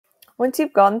Once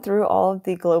you've gone through all of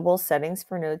the global settings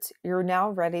for notes, you're now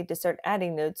ready to start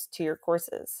adding notes to your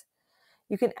courses.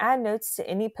 You can add notes to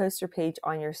any poster page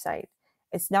on your site.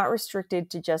 It's not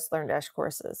restricted to just LearnDash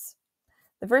courses.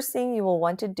 The first thing you will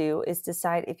want to do is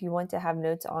decide if you want to have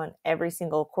notes on every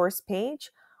single course page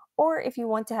or if you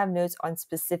want to have notes on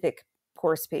specific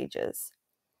course pages.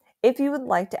 If you would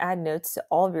like to add notes to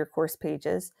all of your course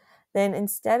pages, then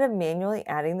instead of manually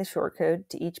adding the shortcode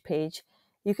to each page,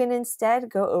 you can instead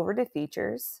go over to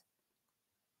Features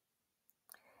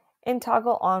and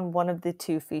toggle on one of the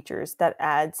two features that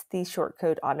adds the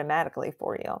shortcode automatically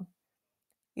for you.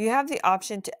 You have the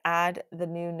option to add the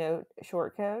new note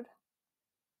shortcode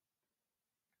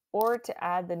or to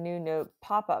add the new note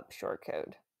pop-up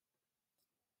shortcode.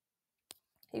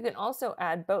 You can also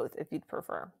add both if you'd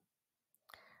prefer.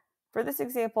 For this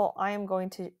example, I am going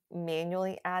to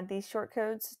manually add these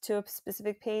shortcodes to a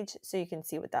specific page so you can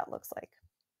see what that looks like.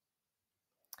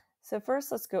 So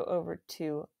first, let's go over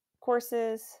to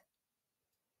Courses,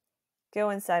 go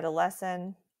inside a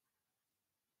lesson,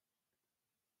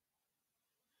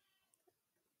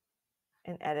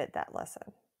 and edit that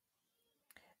lesson.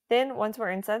 Then once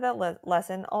we're inside that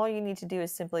lesson, all you need to do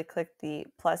is simply click the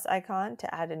plus icon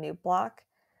to add a new block,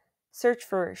 search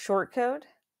for shortcode,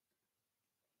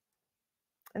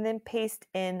 and then paste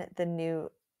in the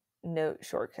new note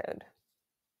shortcode.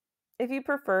 If you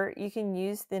prefer, you can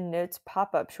use the notes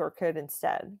pop-up shortcode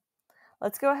instead.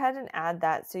 Let's go ahead and add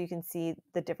that so you can see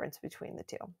the difference between the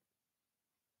two.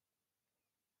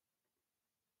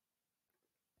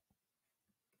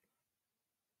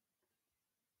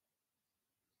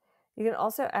 You can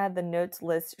also add the notes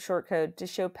list shortcode to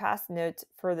show past notes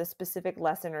for the specific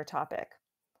lesson or topic.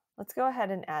 Let's go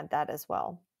ahead and add that as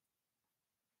well.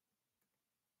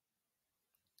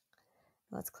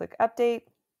 Let's click Update.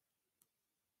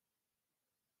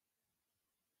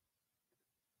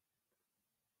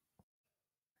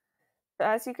 So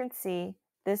as you can see,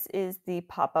 this is the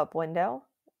pop-up window,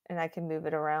 and I can move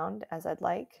it around as I'd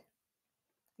like.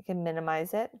 I can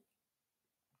minimize it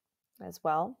as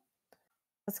well.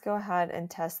 Let's go ahead and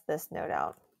test this note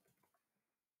out.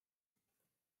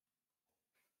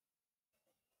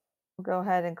 We'll go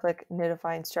ahead and click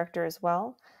Notify Instructor as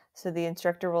well. So the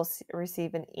instructor will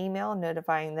receive an email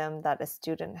notifying them that a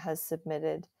student has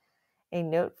submitted a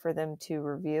note for them to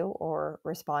review or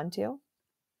respond to.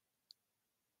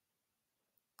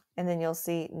 And then you'll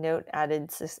see note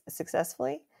added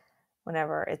successfully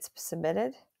whenever it's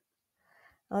submitted.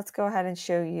 Let's go ahead and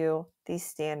show you the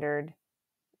standard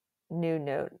new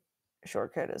note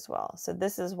shortcode as well. So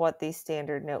this is what the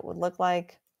standard note would look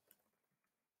like.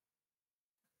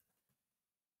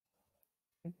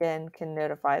 Again, can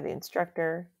notify the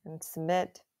instructor and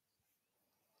submit.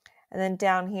 And then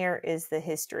down here is the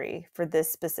history for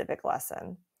this specific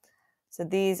lesson. So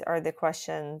these are the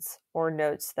questions or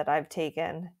notes that I've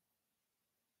taken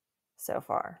so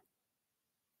far.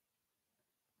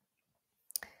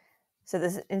 So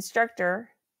this instructor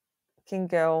can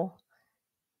go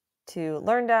to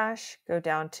LearnDash, go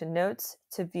down to Notes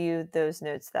to view those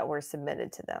notes that were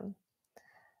submitted to them.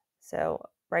 So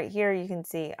right here you can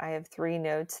see I have 3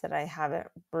 notes that I haven't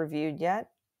reviewed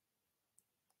yet.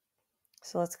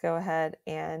 So let's go ahead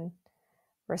and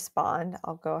respond.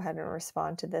 I'll go ahead and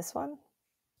respond to this one.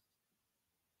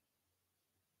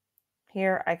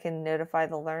 Here I can notify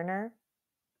the learner,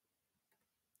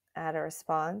 add a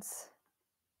response,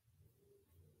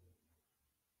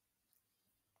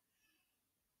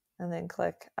 and then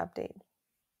click Update.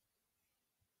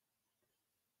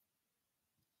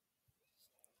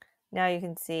 Now you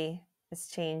can see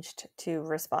it's changed to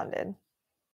responded.